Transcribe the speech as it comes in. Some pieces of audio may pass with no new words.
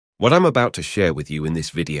What I'm about to share with you in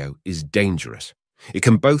this video is dangerous. It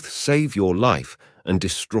can both save your life and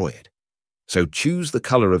destroy it. So choose the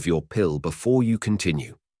color of your pill before you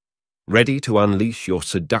continue. Ready to unleash your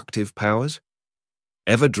seductive powers?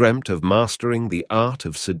 Ever dreamt of mastering the art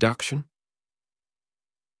of seduction?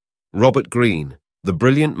 Robert Greene, the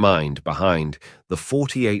brilliant mind behind the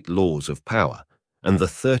 48 Laws of Power and the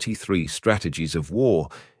 33 Strategies of War,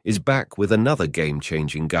 is back with another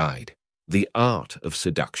game-changing guide, The Art of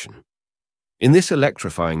Seduction. In this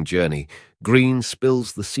electrifying journey, Greene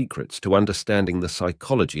spills the secrets to understanding the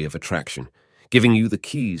psychology of attraction, giving you the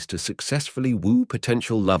keys to successfully woo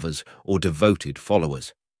potential lovers or devoted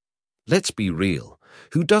followers. Let's be real,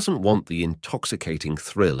 who doesn't want the intoxicating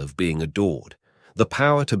thrill of being adored, the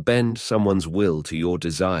power to bend someone's will to your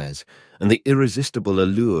desires, and the irresistible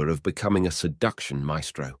allure of becoming a seduction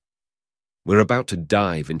maestro? We're about to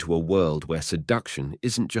dive into a world where seduction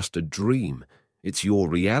isn't just a dream, it's your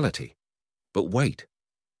reality. But wait.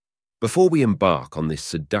 Before we embark on this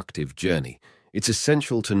seductive journey, it's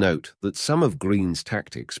essential to note that some of Greene's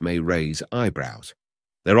tactics may raise eyebrows.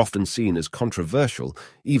 They're often seen as controversial,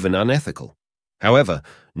 even unethical. However,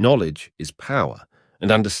 knowledge is power,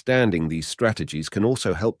 and understanding these strategies can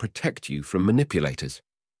also help protect you from manipulators.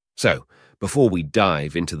 So, before we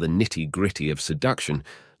dive into the nitty-gritty of seduction,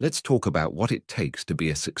 let's talk about what it takes to be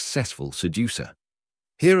a successful seducer.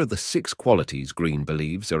 Here are the 6 qualities Greene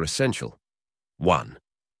believes are essential. 1.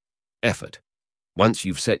 Effort. Once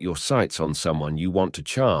you've set your sights on someone you want to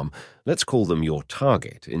charm, let's call them your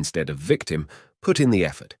target instead of victim, put in the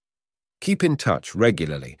effort. Keep in touch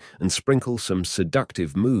regularly and sprinkle some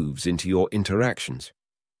seductive moves into your interactions.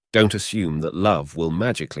 Don't assume that love will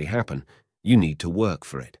magically happen. You need to work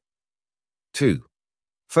for it. 2.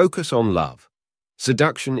 Focus on love.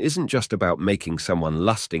 Seduction isn't just about making someone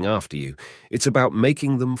lusting after you, it's about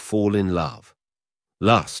making them fall in love.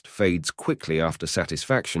 Lust fades quickly after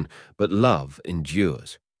satisfaction, but love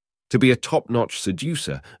endures. To be a top-notch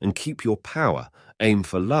seducer and keep your power, aim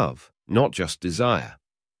for love, not just desire.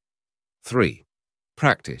 3.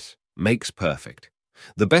 Practice makes perfect.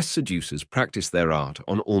 The best seducers practice their art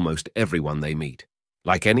on almost everyone they meet.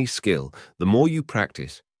 Like any skill, the more you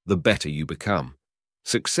practice, the better you become.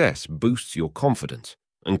 Success boosts your confidence,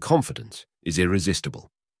 and confidence is irresistible.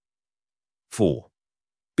 4.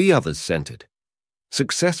 Be others-centered.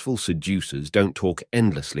 Successful seducers don't talk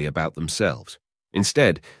endlessly about themselves.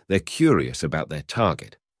 Instead, they're curious about their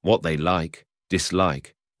target, what they like,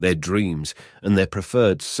 dislike, their dreams, and their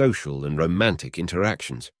preferred social and romantic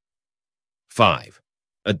interactions. 5.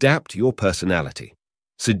 Adapt your personality.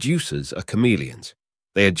 Seducers are chameleons.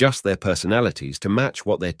 They adjust their personalities to match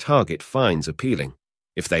what their target finds appealing.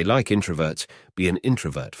 If they like introverts, be an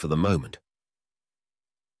introvert for the moment.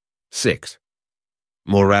 6.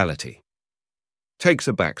 Morality takes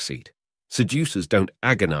a backseat. Seducers don't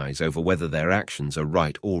agonize over whether their actions are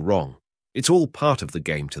right or wrong. It's all part of the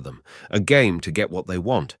game to them, a game to get what they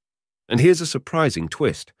want. And here's a surprising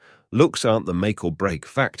twist. Looks aren't the make-or-break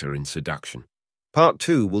factor in seduction. Part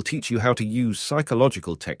 2 will teach you how to use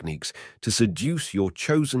psychological techniques to seduce your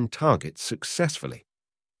chosen target successfully.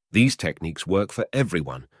 These techniques work for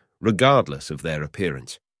everyone, regardless of their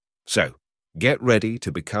appearance. So, get ready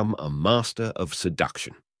to become a master of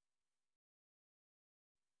seduction.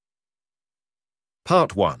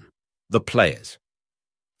 Part 1. The Players.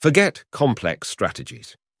 Forget complex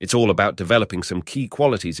strategies. It's all about developing some key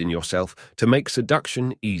qualities in yourself to make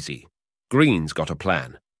seduction easy. Greene's got a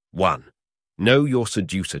plan. 1. Know your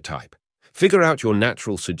seducer type. Figure out your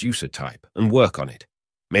natural seducer type and work on it.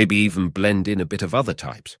 Maybe even blend in a bit of other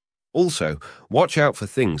types. Also, watch out for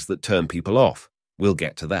things that turn people off. We'll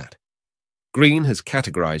get to that. Greene has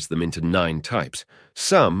categorized them into 9 types.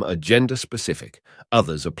 Some are gender-specific,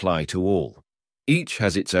 others apply to all. Each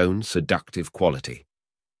has its own seductive quality.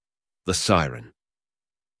 The Siren.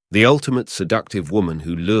 The ultimate seductive woman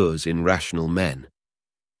who lures in rational men.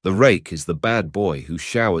 The Rake is the bad boy who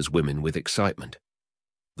showers women with excitement.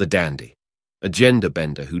 The Dandy. A gender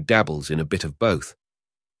bender who dabbles in a bit of both.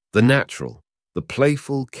 The Natural. The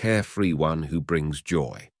playful, carefree one who brings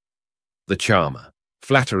joy. The Charmer.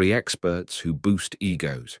 Flattery experts who boost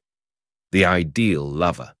egos. The Ideal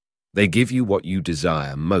Lover. They give you what you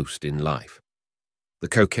desire most in life. The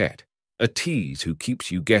Coquette. A tease who keeps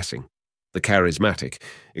you guessing. The Charismatic.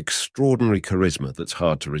 Extraordinary charisma that's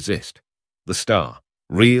hard to resist. The Star.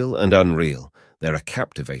 Real and unreal. They're a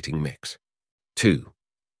captivating mix. 2.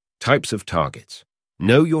 Types of targets.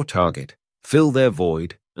 Know your target, fill their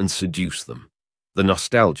void, and seduce them. The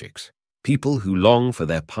Nostalgics. People who long for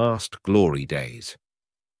their past glory days.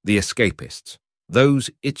 The Escapists. Those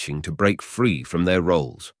itching to break free from their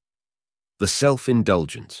roles. The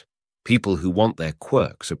Self-Indulgents. people who want their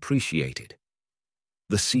quirks appreciated.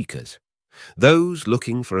 The seekers, those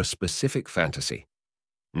looking for a specific fantasy.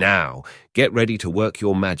 Now, get ready to work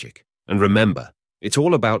your magic, and remember, it's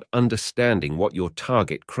all about understanding what your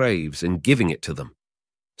target craves and giving it to them.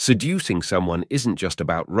 Seducing someone isn't just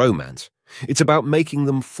about romance, it's about making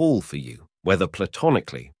them fall for you, whether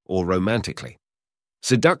platonically or romantically.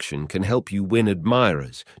 Seduction can help you win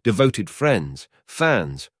admirers, devoted friends,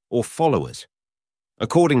 fans, or followers.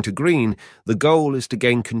 According to Greene, the goal is to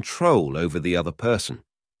gain control over the other person.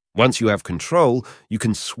 Once you have control, you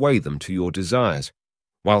can sway them to your desires.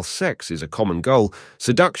 While sex is a common goal,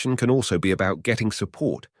 seduction can also be about getting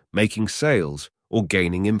support, making sales, or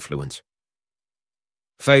gaining influence.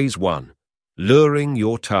 Phase 1. Luring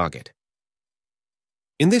your target.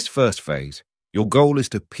 In this first phase, your goal is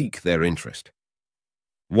to pique their interest.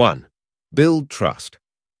 1. Build trust.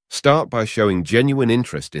 Start by showing genuine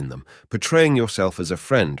interest in them, portraying yourself as a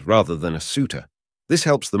friend rather than a suitor. This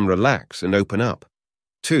helps them relax and open up.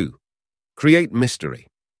 2. Create mystery.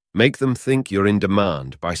 Make them think you're in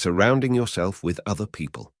demand by surrounding yourself with other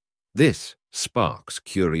people. This sparks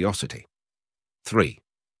curiosity. 3.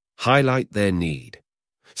 Highlight their need.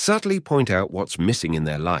 Subtly point out what's missing in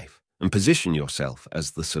their life and position yourself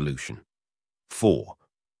as the solution. 4.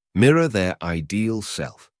 Mirror their ideal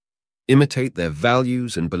self. Imitate their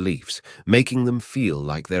values and beliefs, making them feel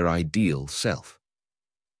like their ideal self.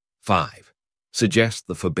 5. Suggest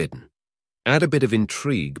the forbidden. Add a bit of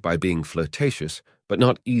intrigue by being flirtatious, but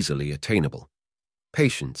not easily attainable.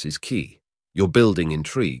 Patience is key. You're building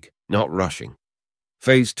intrigue, not rushing.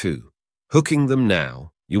 Phase 2. Hooking them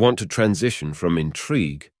now. You want to transition from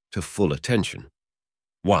intrigue to full attention.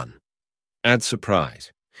 1. Add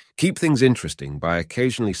surprise. Keep things interesting by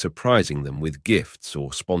occasionally surprising them with gifts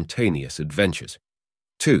or spontaneous adventures.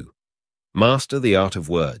 2. Master the art of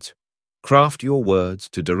words. Craft your words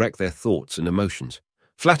to direct their thoughts and emotions.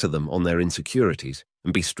 Flatter them on their insecurities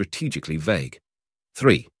and be strategically vague.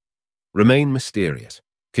 3. Remain mysterious.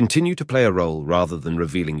 Continue to play a role rather than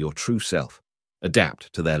revealing your true self.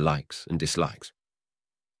 Adapt to their likes and dislikes.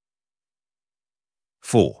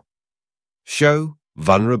 4. Show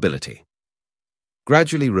vulnerability.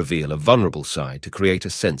 Gradually reveal a vulnerable side to create a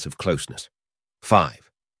sense of closeness.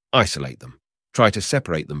 5. Isolate them. Try to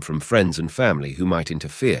separate them from friends and family who might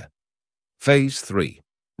interfere. Phase 3.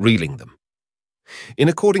 Reeling them.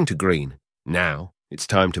 According to Greene, now it's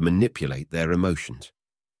time to manipulate their emotions.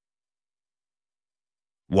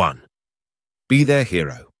 1. Be their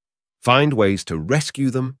hero. Find ways to rescue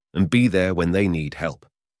them and be there when they need help.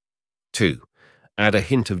 2. Add a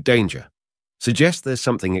hint of danger. Suggest there's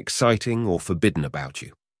something exciting or forbidden about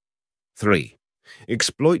you. 3.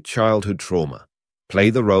 Exploit childhood trauma.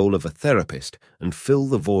 Play the role of a therapist and fill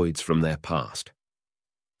the voids from their past.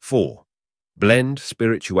 4. Blend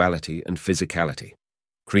spirituality and physicality.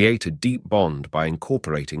 Create a deep bond by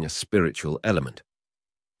incorporating a spiritual element.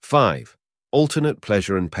 5. Alternate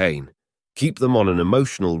pleasure and pain. Keep them on an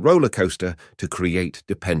emotional roller coaster to create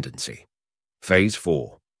dependency. Phase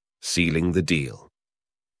 4. Sealing the deal.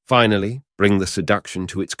 Finally, bring the seduction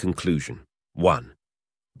to its conclusion. 1.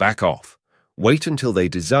 Back off. Wait until they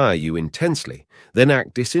desire you intensely, then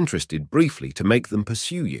act disinterested briefly to make them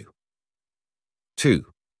pursue you. 2.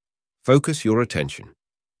 Focus your attention.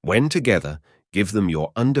 When together, give them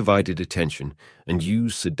your undivided attention and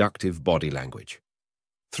use seductive body language.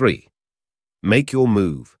 3. Make your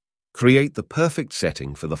move. Create the perfect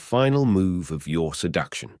setting for the final move of your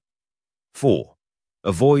seduction. 4.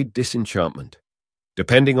 Avoid disenchantment.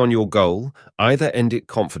 Depending on your goal, either end it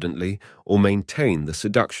confidently or maintain the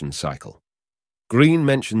seduction cycle. Greene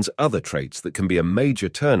mentions other traits that can be a major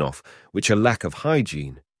turn-off, which are lack of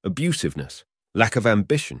hygiene, abusiveness, lack of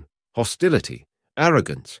ambition, hostility,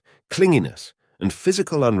 arrogance, clinginess, and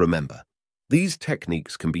physical unremember. These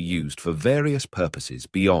techniques can be used for various purposes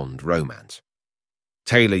beyond romance.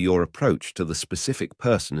 Tailor your approach to the specific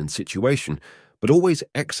person and situation, but always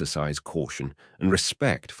exercise caution and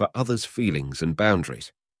respect for others' feelings and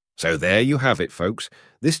boundaries. So there you have it, folks.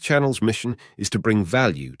 This channel's mission is to bring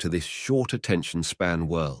value to this short attention span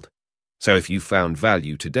world. So if you found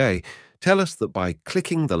value today, tell us that by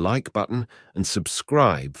clicking the like button and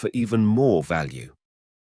subscribe for even more value.